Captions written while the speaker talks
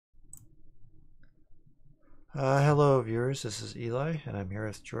Hello, viewers. This is Eli, and I'm here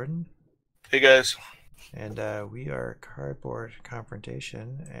with Jordan. Hey guys. And we are Cardboard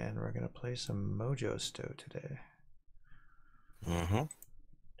Confrontation, and we're going to play some MoJhoSto today. Mm-hmm.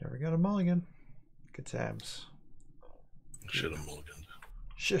 Never got a mulligan. Good times. Should have mulliganed.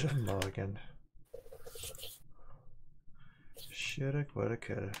 Should have mulliganed. Shoulda, woulda,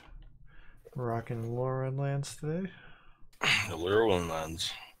 coulda. Rocking Lauren lands today. The Lurwin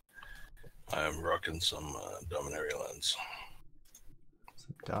lands. I'm rocking some Dominaria lands.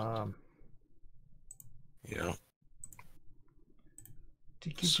 Some Dom. Yeah.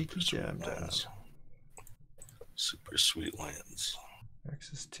 Tiki Jam Dom. Super sweet lands.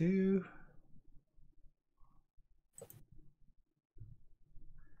 Nexus 2.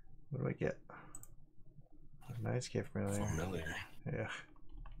 What do I get? Nice gift Familiar. Yeah.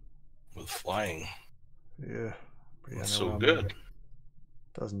 With flying. Yeah. That's so good.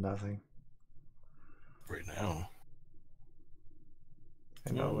 Does nothing. Right now.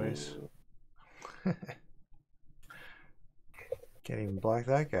 And always. Can't even block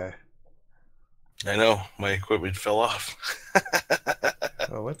that guy. I know. My equipment fell off.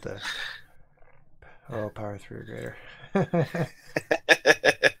 Oh, what the? Oh, power 3 or greater.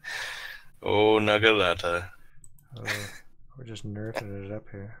 Oh, Nagalata. Oh, we're just nerfing it up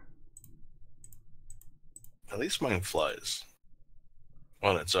here. At least mine flies.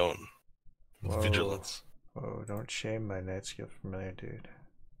 On its own. Whoa. Vigilance. Whoa, don't shame my Night Skill Familiar, dude.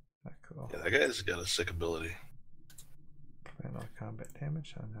 Not cool. Yeah, that guy's got a sick ability. Final combat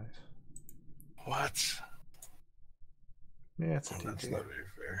damage? Oh, nice. What? Yeah, it's a That's TT. not very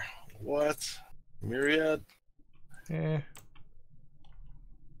fair. What? Myriad? Yeah.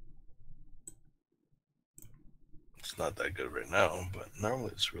 It's not that good right now, but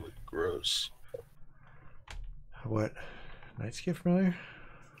normally it's really gross. What? Night Skill Familiar?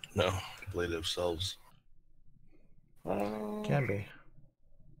 No, Blade of Selves. Can be.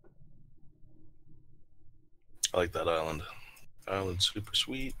 I like that island. Island's super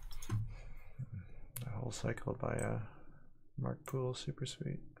sweet. The whole cycle by Mark Poole, super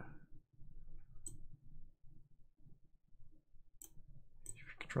sweet. If you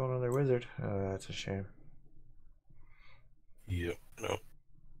control another wizard, oh, that's a shame. Yep, no.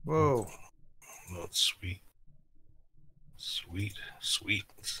 Whoa. No, it's sweet. Sweet, sweet.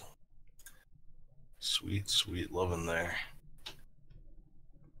 Sweet, sweet loving there.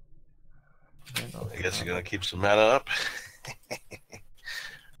 I guess you're gonna keep some mana up?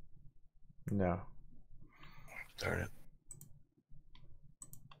 No. Darn it.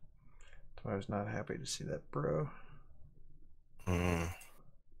 I was not happy to see that, bro.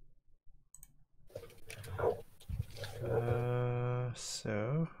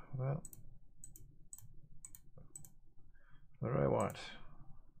 So, well, what do I want?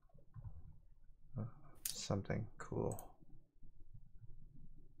 Something cool.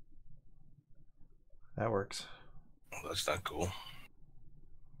 That works. Well, that's not cool.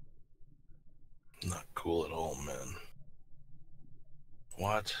 Not cool at all, man.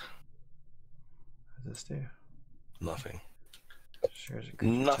 What? What does this do? Nothing. Shares a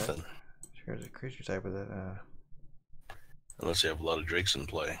creature Nothing. Type. Shares a creature type with it. Unless you have a lot of drakes in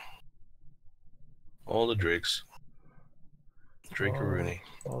play. All the drakes. Drake-a-rooney.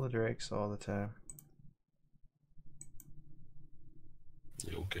 All the drakes, all the time.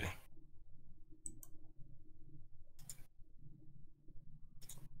 You okay?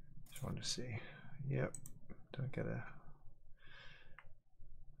 Just wanted to see. Yep. Don't get a.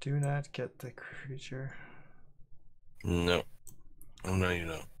 Do not get the creature. No. Oh, no, you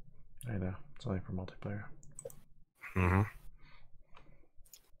don't. I know. It's only for multiplayer. Mm-hmm.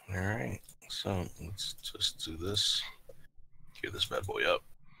 Alright. So, let's just do this. Get this bad boy up.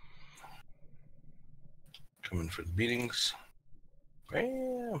 Coming for the beatings.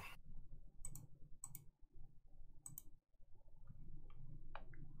 Bam!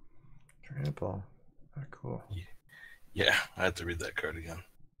 Trample. Oh, cool. Yeah, I had to read that card again.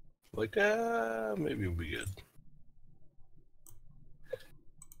 Like, maybe it'll be good.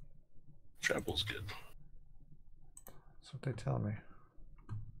 Trample's good. That's what they tell me.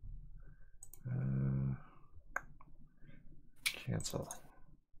 Cancel.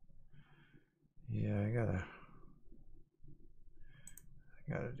 Yeah, I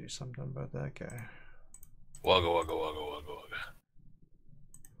gotta do something about that guy. Wagga, wagga, wagga, wagga, wagga.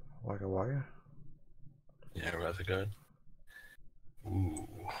 Wagga wagga? Yeah, Wrath of God.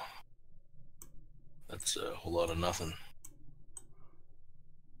 Ooh. That's a whole lot of nothing.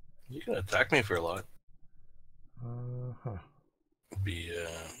 You can attack me for a lot. Huh. Be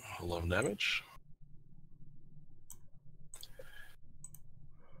a lot of damage.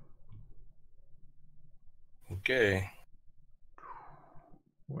 Okay.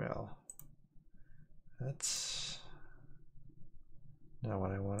 Well, that's not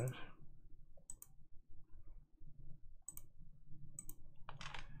what I wanted.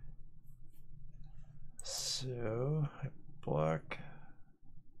 So I block,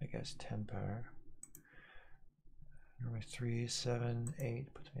 I guess, 10 power. Normally 3, 7,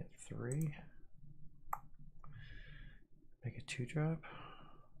 8 puts me at 3. Make a 2-drop.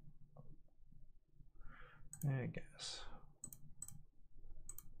 I guess.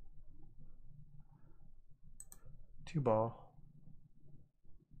 2 ball.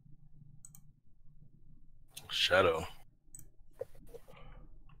 Shadow.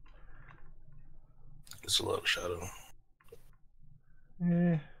 It's a lot of shadow.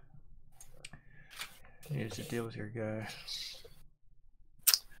 You need to deal with your guy.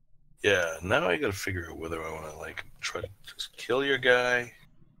 Yeah, now I gotta figure out whether I want to like try to just kill your guy.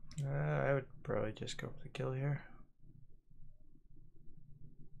 I would probably just go for the kill here.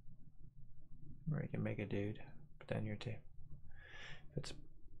 Or you can make a dude, but then you're if it's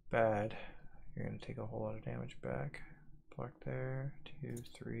bad, you're gonna take a whole lot of damage back. Block there, 2,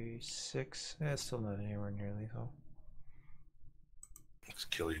 3, 6. That's still not anywhere near lethal. Let's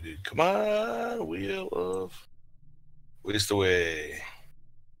kill you, dude. Come on, wheel of waste away.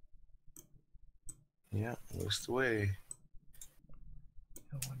 Yeah, waste away.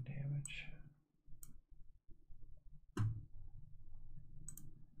 1 damage.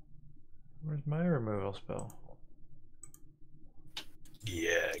 Where's my removal spell?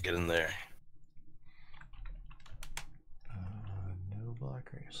 Yeah, get in there. No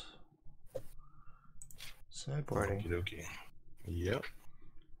blockers. Sideboarding. Okie dokie. Yep.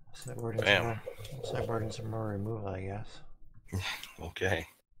 Sideboarding some more removal, I guess. Okay.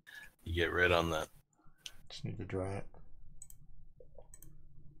 You get right on that. Just need to draw it.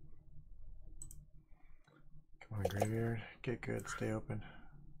 Come on, graveyard. Get good. Stay open.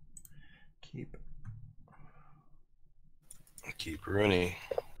 Keep. Keep Rooney.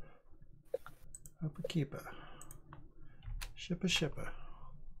 Upper keeper. Shipper shipper.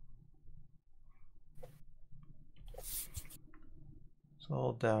 It's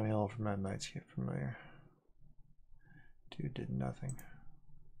all downhill from that Nightscape familiar. Dude did nothing.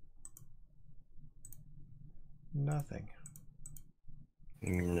 Nothing.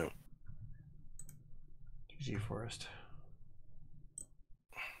 No. GG Forest.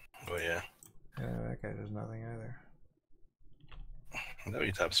 Oh yeah. That guy does nothing either. No,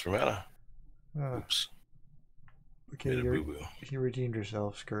 he taps for mana. Oops. Okay, you redeemed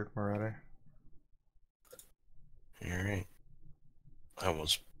yourself, Skirk Marauder. Alright. I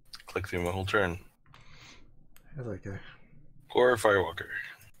almost clicked through my whole turn. I like that. Poor Firewalker.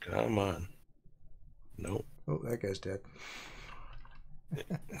 Come on. Nope. Oh, that guy's dead.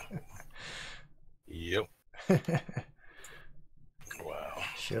 Yep. Wow.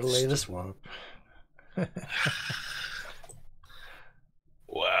 Should've laid the swamp.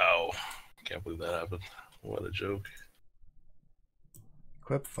 Wow. Can't believe that happened. What a joke.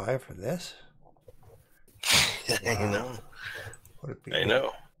 Equip 5 for this? I know. What a beat. I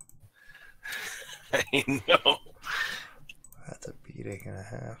know. I know. That's a beating and a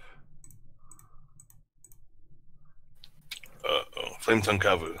half. Uh-oh. Flame Tongue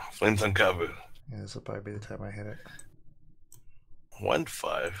Kavu. Flame Tongue Kavu. Yeah, this will probably be the time I hit it.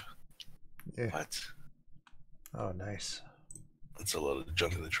 1-5. Yeah. What? Oh, nice. That's a lot of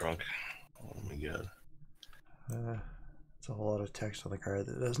junk in the trunk. Oh my god. It's a whole lot of text on the card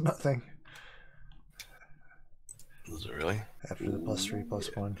that does nothing. Is it really? After the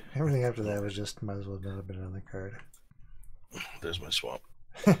 +3/+1. Everything after that was just might as well not have been on the card. There's my swamp.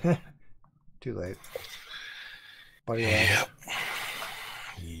 Too late. Buddy Yep.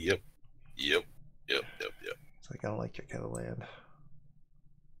 Yep. Yep. Yep. Yep. Yep. It's like I don't like your kind of land.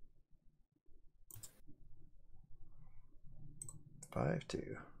 Five,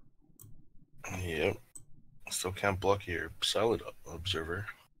 2. Yep. Still can't block your solid observer.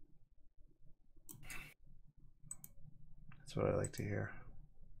 That's what I like to hear.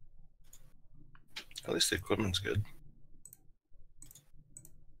 At least the equipment's good.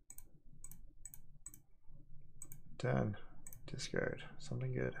 10. Discard.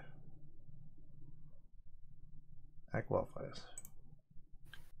 Something good. Aquafies.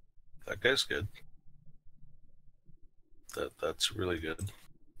 That guy's good. That's really good.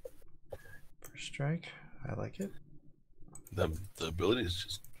 First strike. I like it. The ability is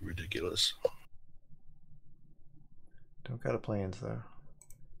just ridiculous. Don't got a planes though.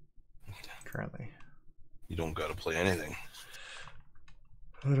 Currently. You don't gotta play anything.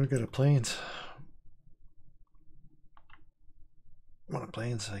 I don't got a planes. Want a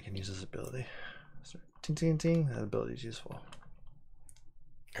planes so I can use this ability. Ting, ting, ting. That ability is useful.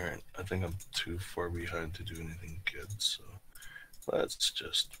 Alright, I think I'm too far behind to do anything good, so let's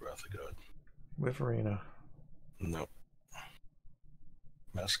just Wrath of God. With Arena. Nope.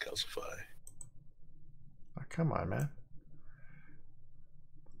 Mass Calcify. Oh, come on, man.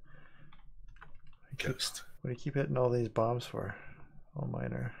 Ghost. What do you keep hitting all these bombs for? All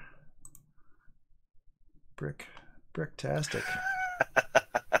minor. Bricktastic.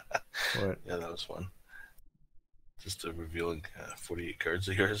 What? Yeah, that was fun. Just revealing 48 cards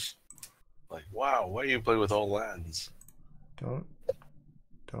of yours. Like, wow, why do you play with all lands? Don't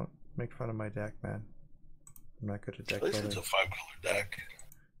make fun of my deck, man. I'm not good at deck At least building. it's a $5 deck.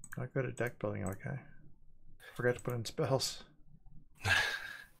 Not good at deck building, okay. Forgot to put in spells.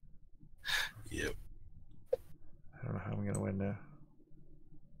 Yep. I don't know how I'm gonna win now.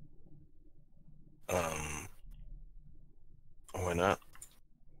 Why not?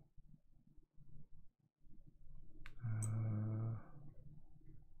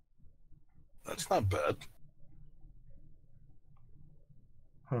 That's not bad.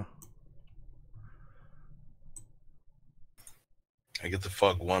 Huh. I get the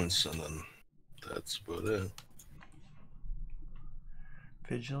fog once, and then that's about it.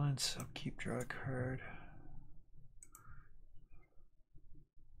 Vigilance, upkeep, draw a card.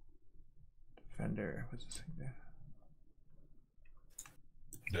 Defender, what's this thing there?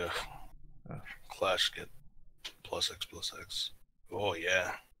 Yeah. Oh. Clash get +X/+X. Oh,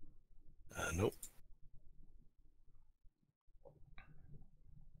 yeah. Nope.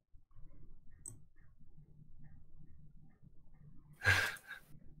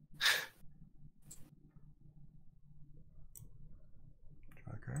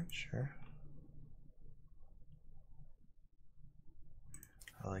 Draw a card, sure.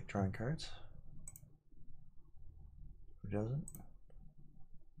 I like drawing cards. Who doesn't?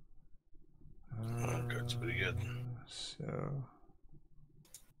 Card's pretty good. So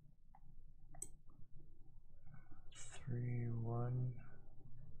 3/1.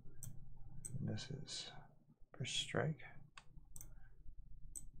 And this is first strike.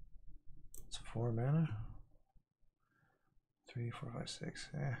 It's 4 mana. 3, 4, 5, 6.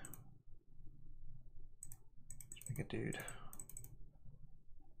 Yeah. Let's make a dude.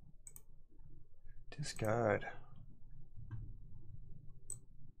 Discard.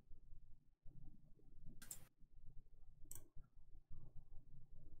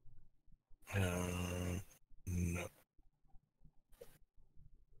 No.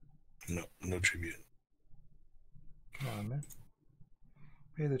 No tribute. Come on, man.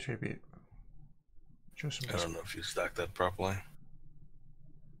 Pay the tribute. Show some I don't know if you stacked that properly.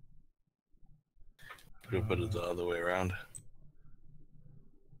 Put it the other way around.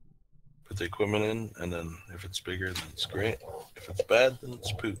 Put the equipment in, and then if it's bigger, then it's great. If it's bad, then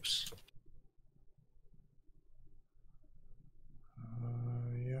it's poops.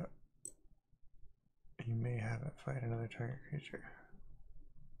 Yeah. You may have it fight another target creature.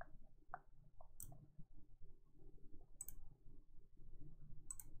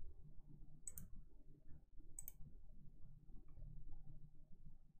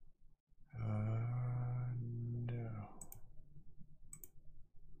 No.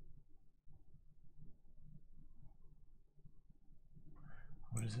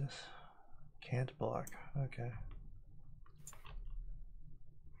 What is this? Can't block. Okay.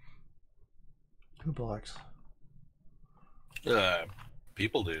 Who blocks?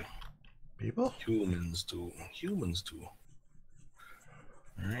 People do. People? Humans do. Humans do.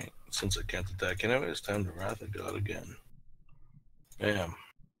 Alright, since I can't attack anyway, it's time to Wrath of God again. Bam.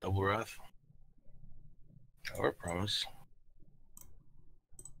 Double Wrath. Our promise.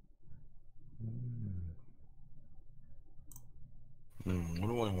 What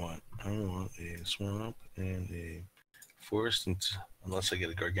do I want? I want a swamp and a forest, unless I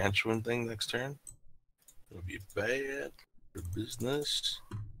get a gargantuan thing next turn. It'll be bad for business.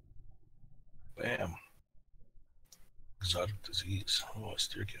 Bam. Exotic disease. Oh, a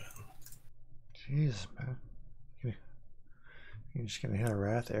steer cat. Jeez, man. You're just gonna hit a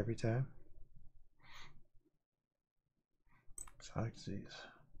wrath every time? Exotic disease.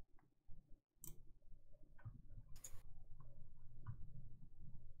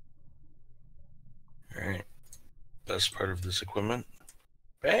 Alright. Best part of this equipment.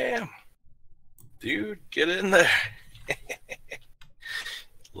 Bam! Dude, get in there!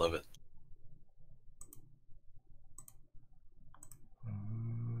 Love it.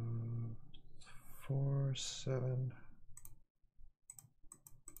 4, 7.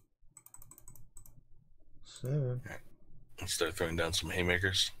 7. Right. Let's start throwing down some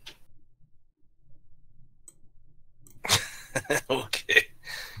haymakers. Okay.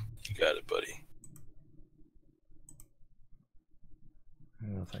 You got it, buddy.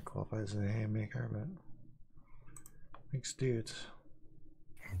 if that qualifies as a haymaker, but makes dudes.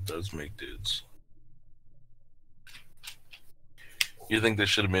 It does make dudes. You think they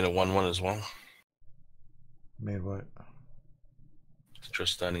should have made a 1/1 as well? Made what?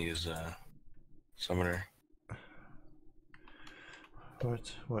 Tristani's summoner.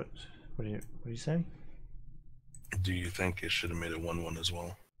 What do you say? Do you think it should have made a 1/1 as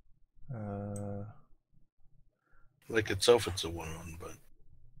well? Like itself, it's a 1/1, but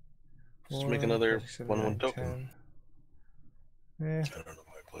just make another 1/1 token. Yeah. I don't know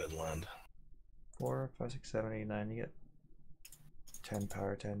why I played land. 4, 5, 6, 7, 8, 9. You get 10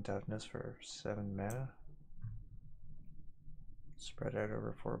 power, 10 toughness for 7 mana. Spread out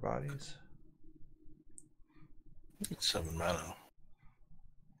over 4 bodies. It's 7 mana.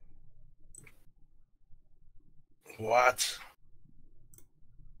 What?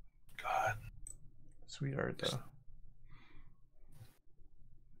 God. Sweet art, though.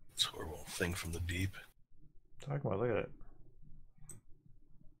 It's a horrible thing from the deep. Talk about, look at it.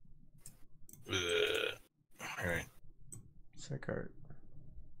 Alright. Sick art.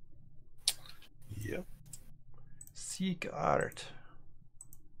 Yep. Sick art.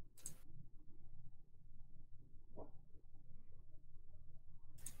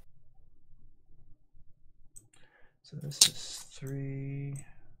 So this is 3,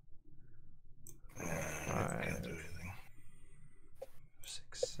 5, Can't do anything.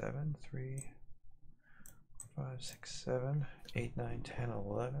 6, 7, 3, 5, 6, 7, 8, 9, 10,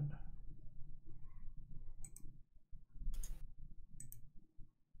 11.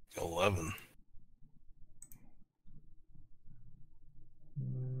 11.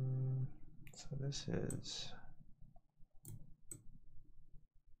 So this is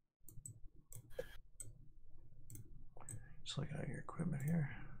just looking at your equipment here.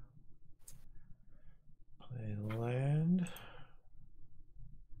 Play land.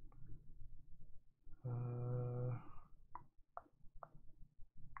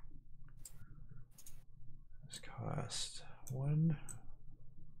 This cost 1,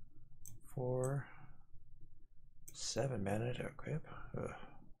 4, 7 mana to equip. Ugh.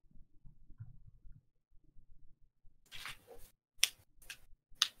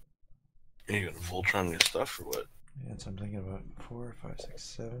 Are you gonna Voltron your stuff or what? Yeah, that's what I'm thinking about. 4, 5, 6,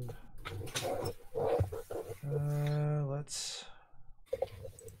 7. Let's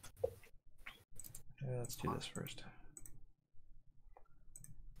do this first.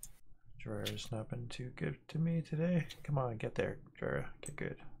 Jorah's not been too good to me today. Come on, get there, Jorah. Get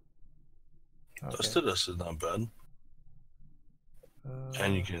good. Okay. Dust to Dust is not bad.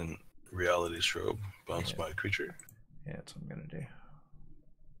 And you can Reality Strobe, bounce by a creature. Yeah, that's what I'm gonna do.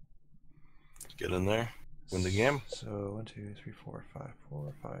 Get in there, win the game. So 1, 2, 3, 4, 5,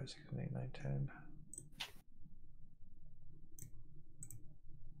 4, 5, 6, 7, 8, 9, 10.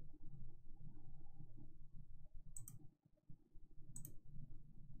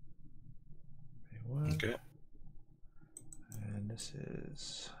 Okay. And this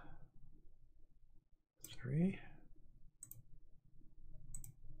is 3.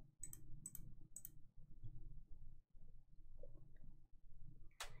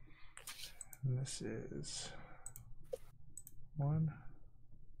 And this is 1.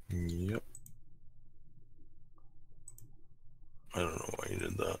 Yep. I don't know why you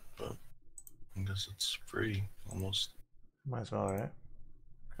did that, but I guess it's free almost. Might as well, right?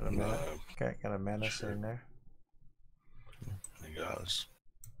 Got a mana. Okay, got a mana sitting there. I guess.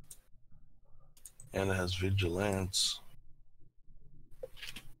 And it has Vigilance.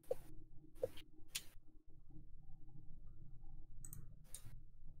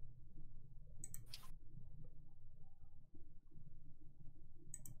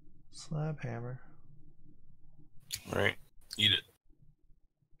 Slab hammer. Alright, eat it.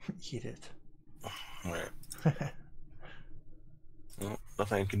 Eat it. Alright. Well,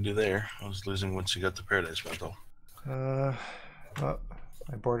 nothing I can do there. I was losing once you got the Paradise Mantle. Well,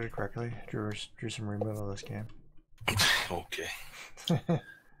 I boarded correctly. Drew some removal this game. Okay.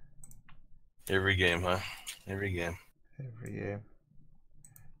 Every game, huh? Every game. Every game.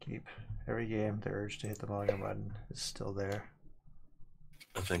 Every game, the urge to hit the mulligan button is still there.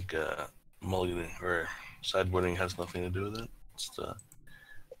 I think mulligan or sideboarding has nothing to do with it. It's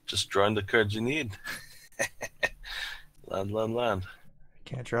just drawing the cards you need. Land.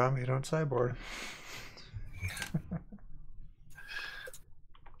 Can't draw them, you don't sideboard.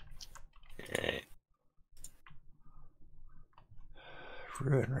 Alright.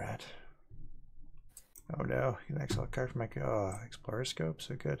 Ruin Rat. Oh no, you can exile a card from my Explorer Scope,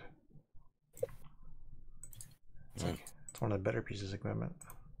 so good. It's one of the better pieces of equipment.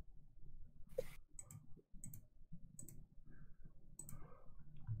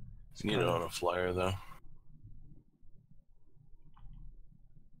 You need it on a flyer, though.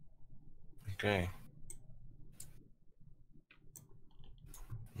 Okay.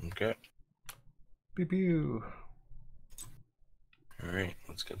 Okay. Pew pew. Alright,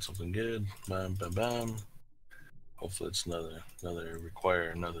 let's get something good. Bam, bam, bam. Hopefully it's require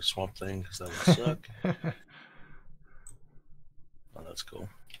another swamp thing, because that would suck. Oh, that's cool.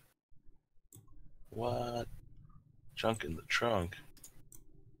 What? Junk in the trunk?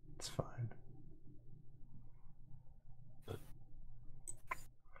 It's fine.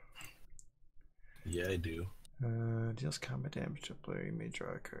 Yeah, I do. Deals combat damage to a player. You may draw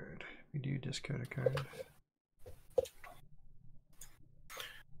a card. If you do, discard a card.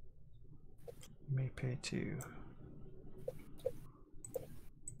 You may pay 2.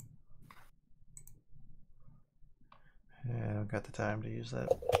 Yeah, I don't got the time to use that.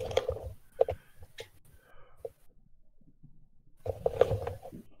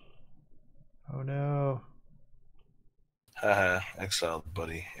 Oh no. Haha, exiled,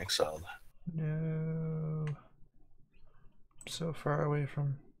 buddy. Exiled. No. I'm so far away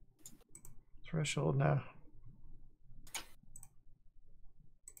from threshold now.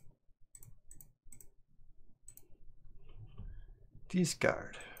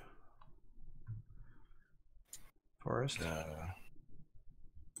 Discard. Forest.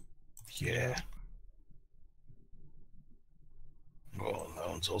 Yeah. Well, that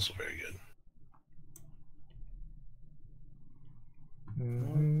one's also very good.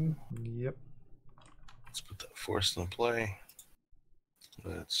 Yep. Let's put that force in play.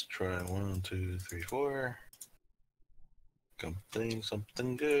 Let's try 1, 2, 3, 4.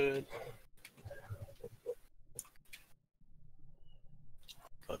 Something good.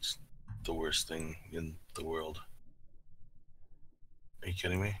 That's the worst thing in the world. Are you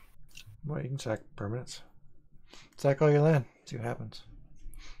kidding me? Well, you can sack permanents. Sack all your land. See what happens.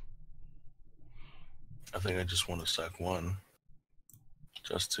 I think I just want to sack 1.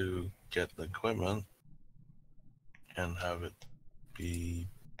 Just to get the equipment. And have it be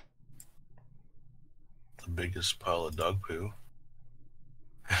the biggest pile of dog poo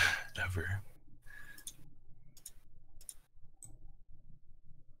ever.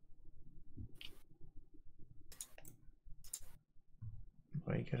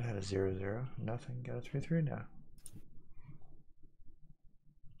 Well, you could have had a 0/0. Nothing. Got a 3/3 now.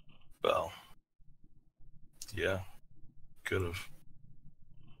 Well, yeah, could have.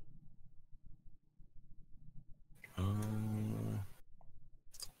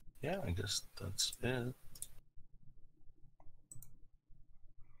 Yeah, I guess that's it.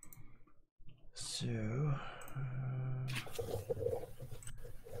 So,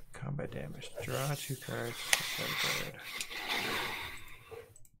 combat damage. Draw 2 cards. Discard a card.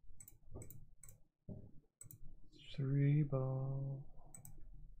 3 ball.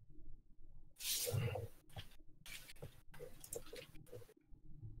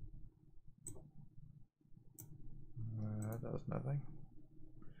 That was nothing.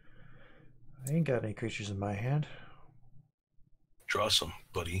 I ain't got any creatures in my hand. Draw some,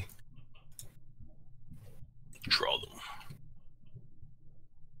 buddy. Draw them.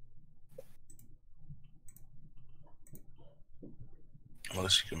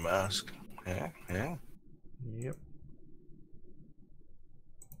 Unless you can mask. Yeah. Yep.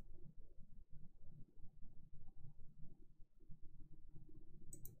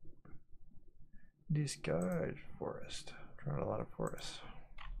 Discard forest. Drawing a lot of forests.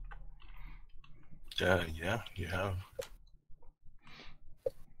 Yeah, you have.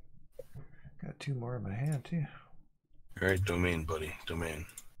 Got 2 more in my hand too. Alright, domain, buddy. Domain.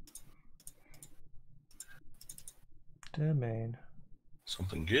 Domain.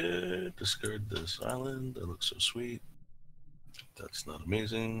 Something good. Discard this island. That looks so sweet. That's not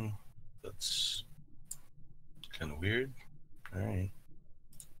amazing. That's kind of weird. Alright.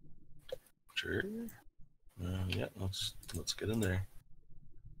 Sure. Yeah, let's get in there.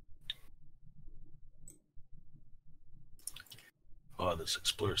 Oh, this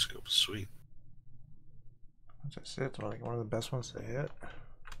Explorer scope is sweet. As I said, it's like one of the best ones to hit.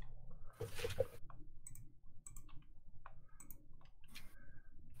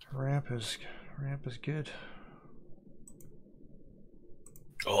 Ramp is good.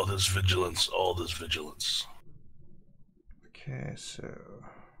 All this vigilance, all this vigilance. Okay, so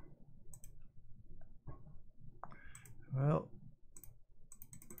well,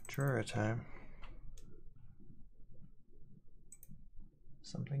 Jura time.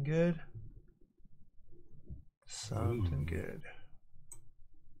 Something good. Something good.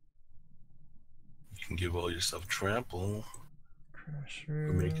 You can give all your stuff trample. Crusher.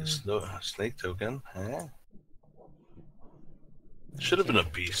 Or make a snake token, huh? Should have been a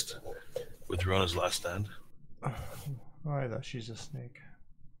beast with Rona's last stand. Oh, I thought she's a snake.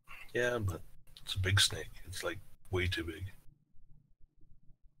 Yeah, but it's a big snake. It's like way too big.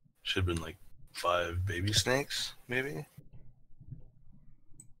 Should have been like 5 baby snakes, maybe.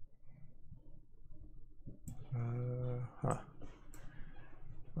 Huh.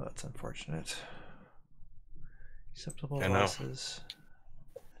 Well, that's unfortunate. Acceptable I know. losses.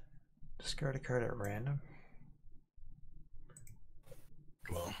 Discard a card at random.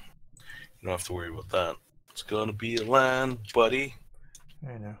 Well, you don't have to worry about that. It's gonna be a land, buddy.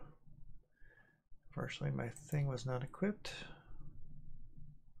 I know. Unfortunately, my thing was not equipped.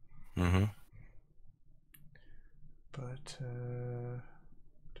 Mm-hmm. But, do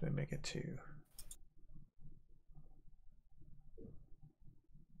I make it 2?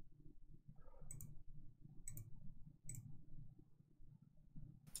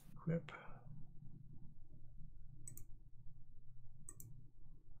 Equip.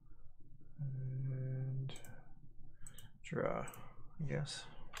 And draw, I guess.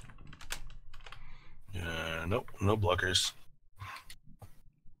 Nope, no blockers.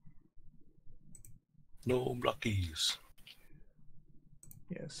 No blockies.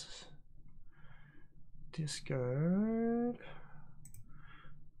 Yes. Discard.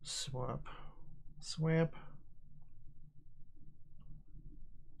 Swap. Swamp.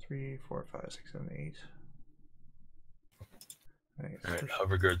 3, 4, 5, 6, 7, 8. Alright,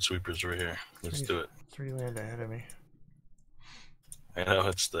 Hoverguard Sweepers right here. Let's do it. 3 land ahead of me. I know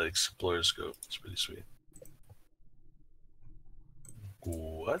it's the Explorer Scope. It's pretty sweet.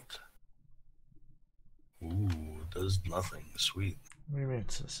 What? Ooh, does nothing. Sweet. What do you mean?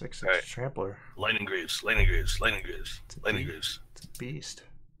 It's a 6/6 Right. trampler. Lightning Greaves, Lightning Greaves, Lightning Greaves, Lightning Greaves. It's a beast.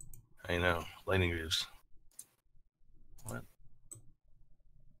 I know, Lightning Greaves. What?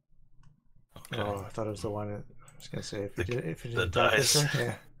 Okay. Oh, I thought it was the one. I was gonna say if it the didn't die dice.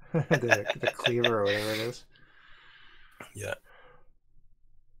 yeah, the cleaver or whatever it is. Yeah.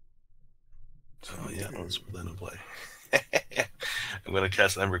 Oh yeah, let's put that in play. I'm gonna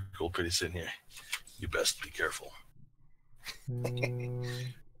cast Embercool pretty soon here. You best be careful. I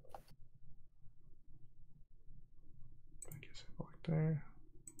guess I block there.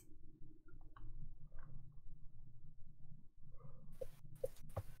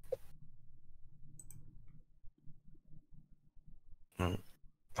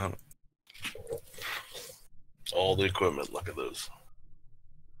 All the equipment, look at those.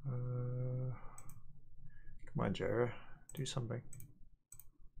 Come on, Jara. Do something.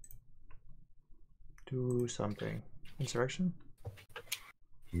 Do something. Insurrection?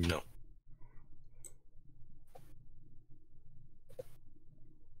 No.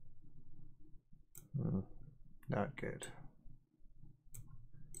 Not good.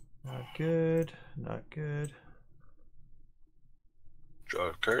 Not good. Not good. Draw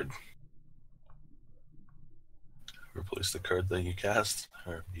a card. Replace the card that you cast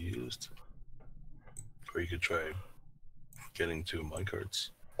or used. Or you could try getting 2 of my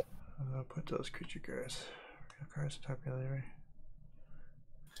cards. Put those creature cards. Real cards top gallery.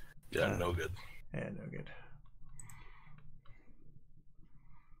 Yeah, no good. Yeah, no good.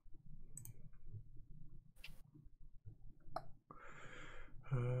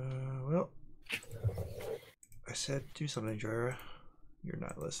 Well, I said do something, Jara. You're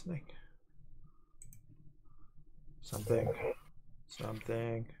not listening. Something.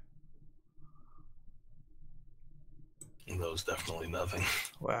 Something. That was definitely nothing.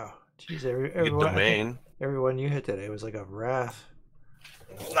 Wow. Jeez, everyone you hit today was like a wrath.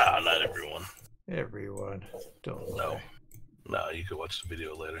 Nah, not everyone. Everyone. Don't lie. No, you could watch the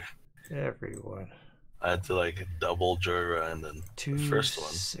video later. Everyone. I had to like double Jura and then the first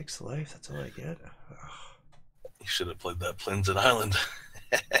one. 6 life, that's all I get. Ugh. You should have played that Plinzen Island.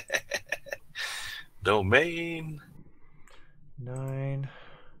 Domain. 9.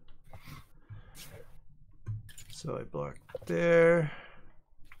 So I blocked there.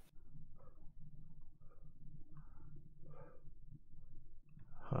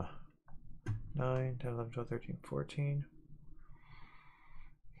 Huh. 9, 10, 11, 12, 13, 14.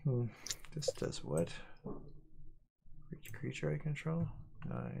 This does what? Each creature I control?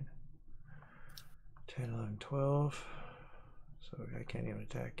 9, 10, 11, 12. So I can't even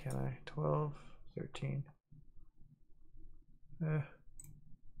attack, can I? 12, 13.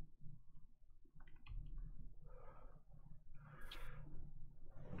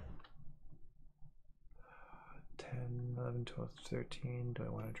 10, 11, 12, 13. Do I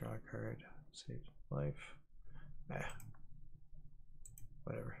want to draw a card? Save life.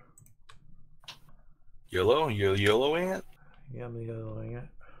 Whatever. YOLO? You're YOLOing it? Yeah, I'm YOLOing it.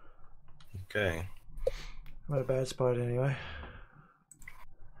 Okay. I'm at a bad spot anyway.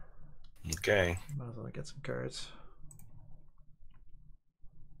 Okay. Might as well get some cards.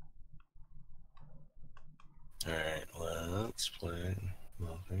 Alright, let's play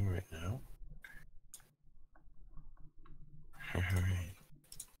nothing right now. Alright.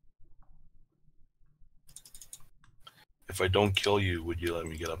 If I don't kill you, would you let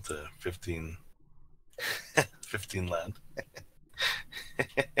me get up to 15 land? I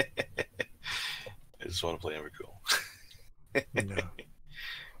just want to play Evercool. No.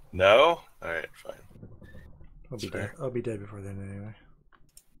 No? Alright, fine. I'll be dead. I'll be dead before then anyway.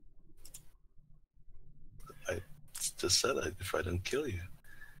 I just said if I didn't kill you.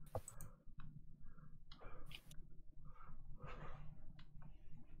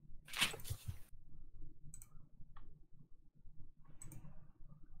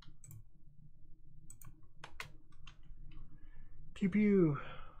 Pew pew.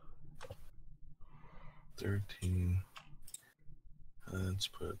 13. Let's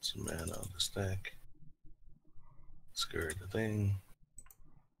put some mana on the stack. Skirt the thing.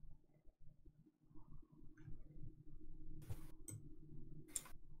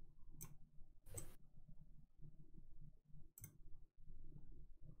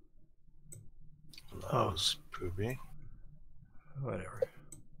 That was poopy. Whatever.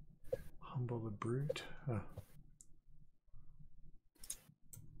 Humble the brute. Huh.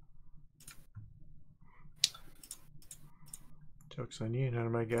 Joke's on you, none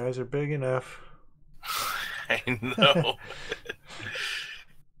of my guys are big enough. I know.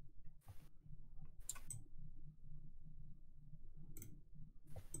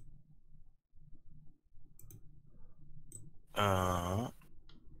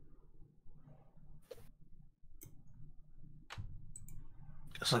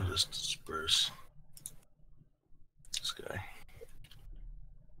 Guess I just disperse this guy.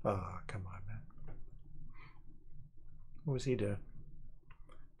 Oh, come on, man. What was he doing?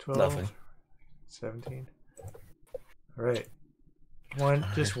 12? Nothing. 17? Alright.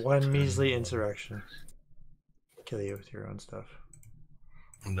 Just one measly insurrection. Kill you with your own stuff.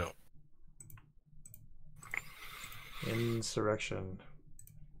 No. Insurrection.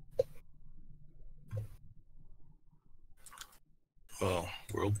 Well,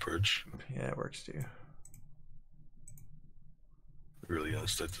 World Purge. Yeah, it works too. Really gonna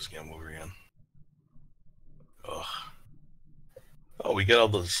start this game over again. Ugh. Oh, we get all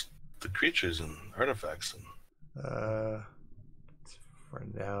the creatures and artifacts and. For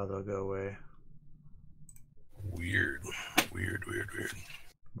now they'll go away. Weird.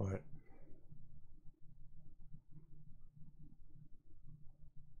 What?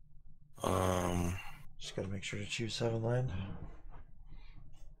 Just gotta make sure to choose 7 land.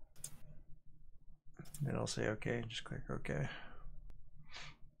 Then I'll say okay, just click okay.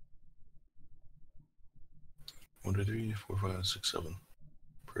 1, 2, 3, 4, 5, 6, 7.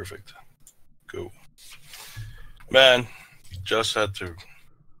 Perfect. Go. Man, you just had to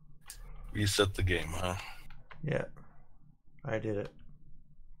reset the game, huh? Yeah. I did it.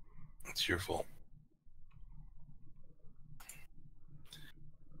 It's your fault.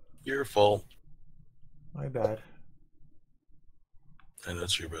 Your fault. My bad. And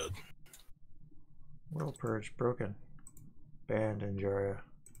that's your bad. World Purge broken. Banned in Jaria.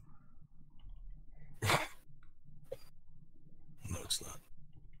 No, it's not.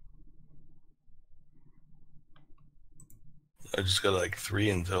 I just got like 3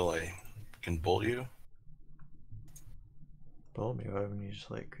 until I can bolt you. Bolt me, why wouldn't you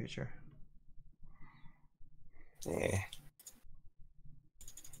just like creature? Yeah.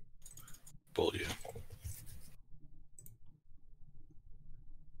 Bolt you.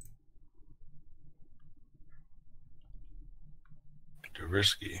 Too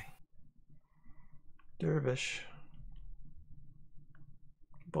risky. Dervish.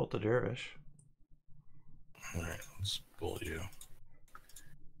 Bolt the Dervish. Alright, let's bolt you.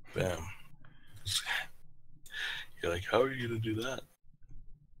 Bam. You're like, how are you gonna do that?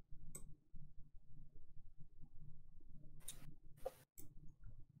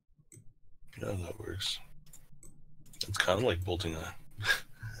 Yeah, that works. It's kind of like bolting a.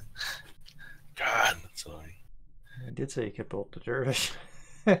 God, that's annoying. I did say you could bolt the Dervish.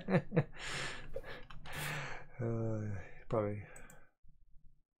 Probably.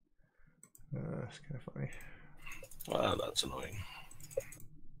 It's kind of funny. Wow, that's annoying.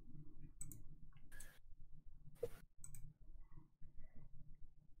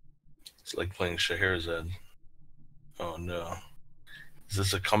 It's like playing Scheherazade. Oh no. Is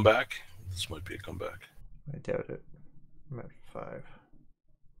this a comeback? This might be a comeback. I doubt it. I'm at 5.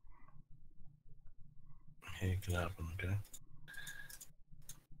 Hey, it can happen, okay?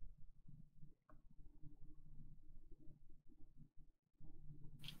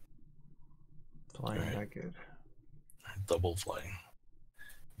 not good. Double flying.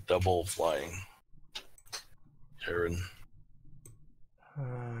 Double flying. Heron.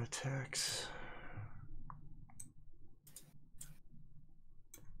 Attacks.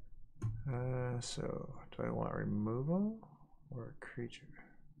 So, do I want removal or creature?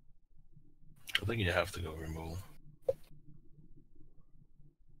 I think you have to go removal.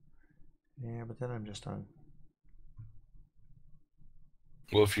 Yeah, but then I'm just on.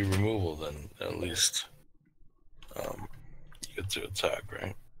 Well, if you removal, then at least you get to attack,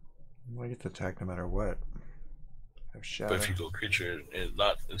 right? Well, I get to attack no matter what. I have shadow. But if you go creature,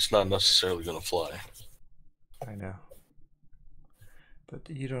 it's not necessarily going to fly. I know. But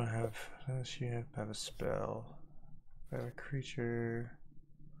you don't have, unless you have a spell. If I have a creature.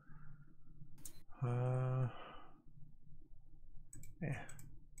 Yeah.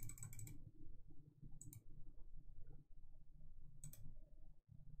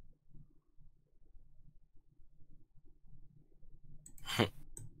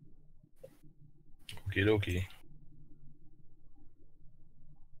 Okie dokie.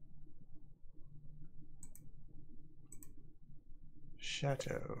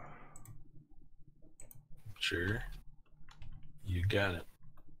 Chateau. Sure. You got it.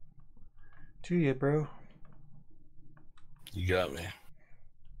 To you, bro. You got me.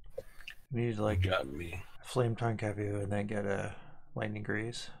 You need to like you got me. Flame Tongue Cavu and then get a Lightning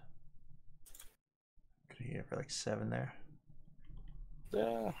Grease. Could have hit for like 7 there.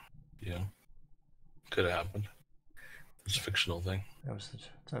 Yeah. Could have happened. It's a fictional thing. It's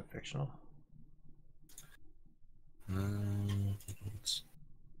not fictional. Let's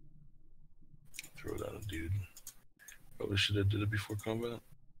throw down a dude. Probably should have did it before combat.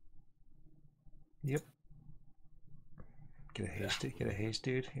 Yep. Get a haste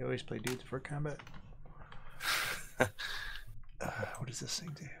dude. You always play dudes before combat. What does this thing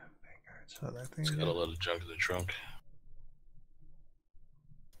do? Vanguard. So that thing. It's got a lot of junk in the trunk.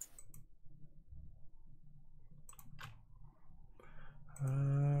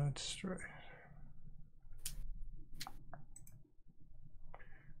 Destroy.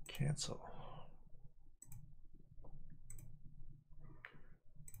 Cancel.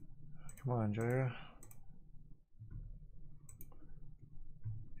 Come on, Jaya.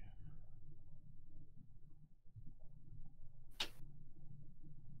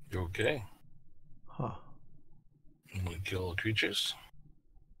 You okay? Huh. You want to kill creatures?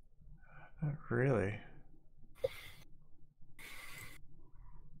 Not really.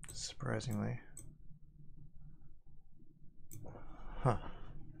 Surprisingly. Huh.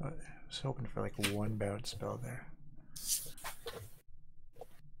 I was hoping for like one bounce spell there.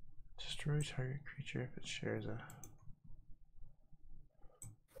 Destroy target creature if it shares a...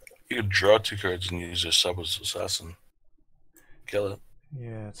 You could draw 2 cards and use your sub as assassin. Kill it.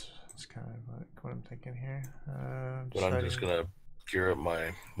 Yeah, it's kind of what I'm thinking here. But I'm just going to gear up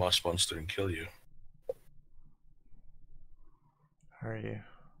my Moss Monster and kill you. How are you?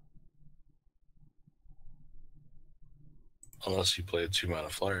 Unless you play a 2-mana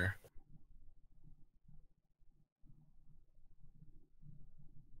flyer.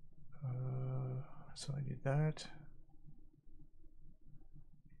 So I do that.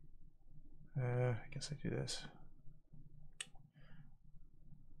 I guess I do this.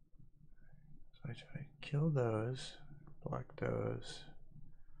 So I kill those, block those.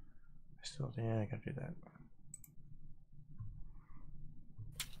 I still, yeah, I gotta do that.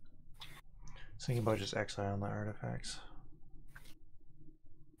 Thinking about just exiling the artifacts.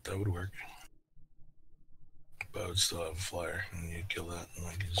 That would work. But I would still have a flyer, and you kill that, and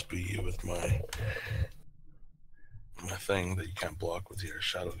I can just beat you with my thing that you can't block with your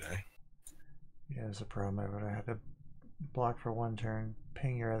shadow guy. Yeah, there's a problem. I would have to block for 1 turn,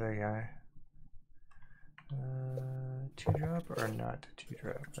 ping your other guy. 2-drop or not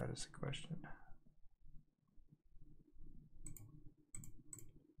 2-drop? That is the question.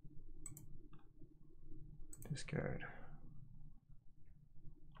 Discard.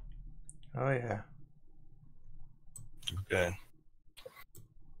 Oh yeah. Okay.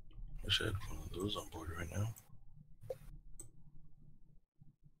 Wish I had one of those on board right now.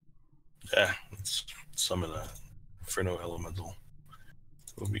 Yeah, let's summon a Inferno Elemental.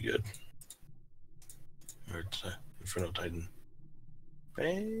 It would be good. Or it's Inferno Titan.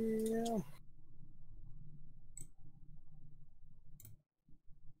 Bam!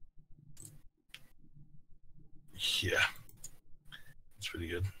 Yeah. It's pretty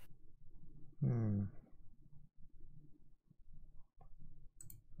good.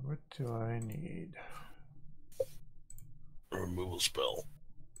 What do I need? A removal spell.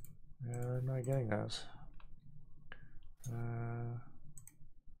 I'm not getting those.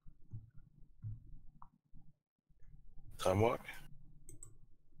 Time walk.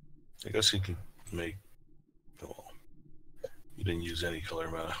 I guess you can make. Well, you didn't use any color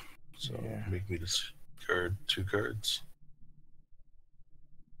mana, so Yeah. make me discard 2 cards.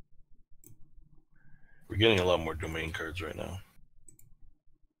 We're getting a lot more domain cards right now.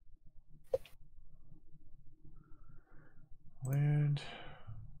 Land.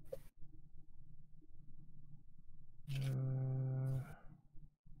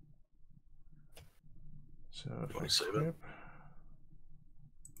 So if wanna I save it? equip,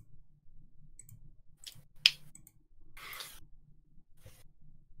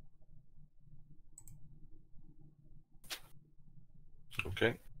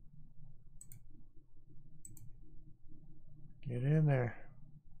 Okay. get in there.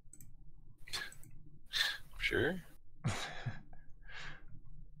 Sure.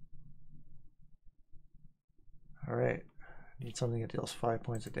 All right. Need something that deals 5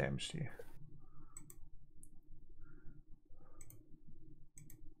 points of damage to you.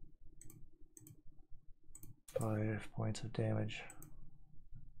 Five points of damage.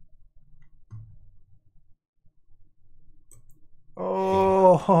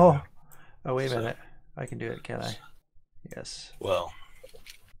 Oh! Oh, wait a minute. I can do it, can I? Yes. Well.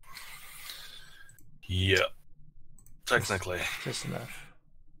 Yeah. Technically. Just enough.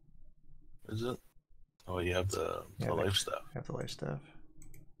 Is it? Oh, you have the life stuff. I have the life stuff.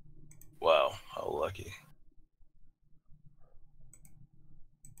 Wow, how lucky.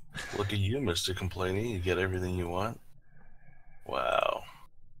 Look at you, Mr. Complaining. You get everything you want. Wow.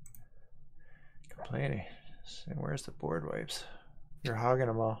 Complaining. And where's the board wipes? You're hogging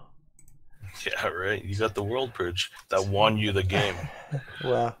them all. Yeah, right. You got the world purge that won you the game.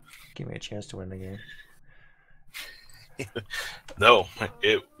 Well, give me a chance to win the game. No,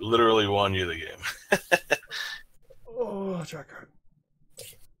 it literally won you the game. Oh, draw card.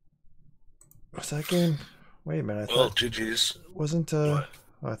 What's that game? Wait a minute. I Well, thought GG's. wasn't What?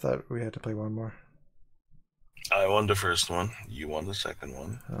 Oh, I thought we had to play one more. I won the first one. You won the second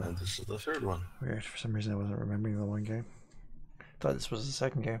one, Oh. and this is the third one. Weird. For some reason, I wasn't remembering the one game. Thought this was the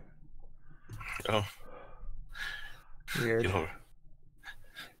second game. Oh, Weird. you know,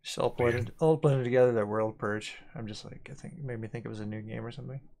 Just all blended together. That world purge. I'm just like, I think it made me think it was a new game or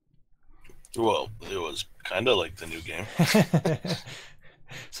something. well, it was kind of like the new game.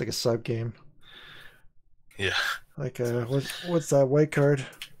 It's like a sub game. Yeah. Like what's that white card?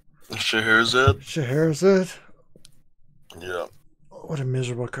 Scheherazade. Scheherazade. Yeah. What a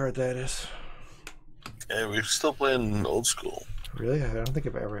miserable card that is. Hey, we're still playing old school. Really? I don't think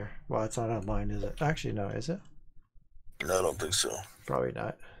I've ever. Well, it's not online, is it? Actually, no. Is it? No, I don't think so. Probably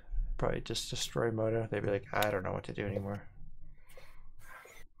not. Probably just destroy MoJho. They'd be like, I don't know what to do anymore.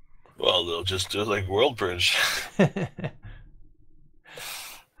 Well, they'll just do like World Bridge.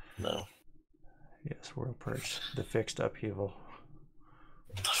 No. Yes, world purge. The fixed upheaval.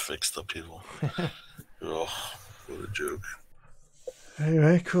 Fix the people. Oh, what a joke.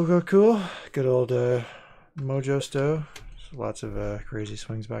 Anyway, cool. Good old MoJhoSto. Lots of crazy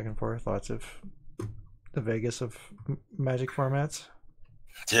swings back and forth. Lots of the Vegas of Magic formats.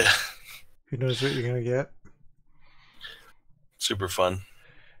 Yeah. Who knows what you're gonna get? Super fun.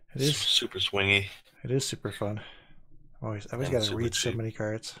 It is super swingy. It is super fun. I always And got to super read so cheap. many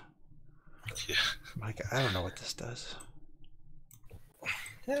cards. Yeah. I'm like, I don't know what this does.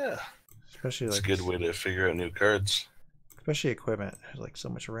 Yeah. Especially It's like a good way to figure out new cards. especially equipment. There's like so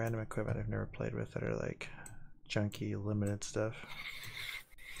much random equipment I've never played with that are like junky, limited stuff.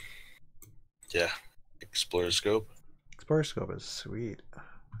 Yeah. Explorer Scope. Explorer Scope is sweet.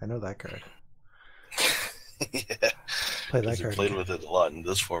 I know that card. Yeah. Play that 'Cause you card. played with it a lot in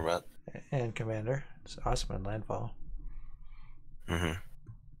this format. And Commander. It's awesome in Landfall. Mm-hmm.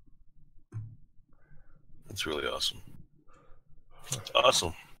 It's really awesome.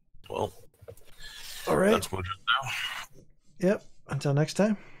 Awesome. Well, All right. that's MoJhoSto. Yep. Until next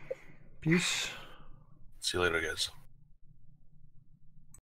time. Peace. See you later, guys.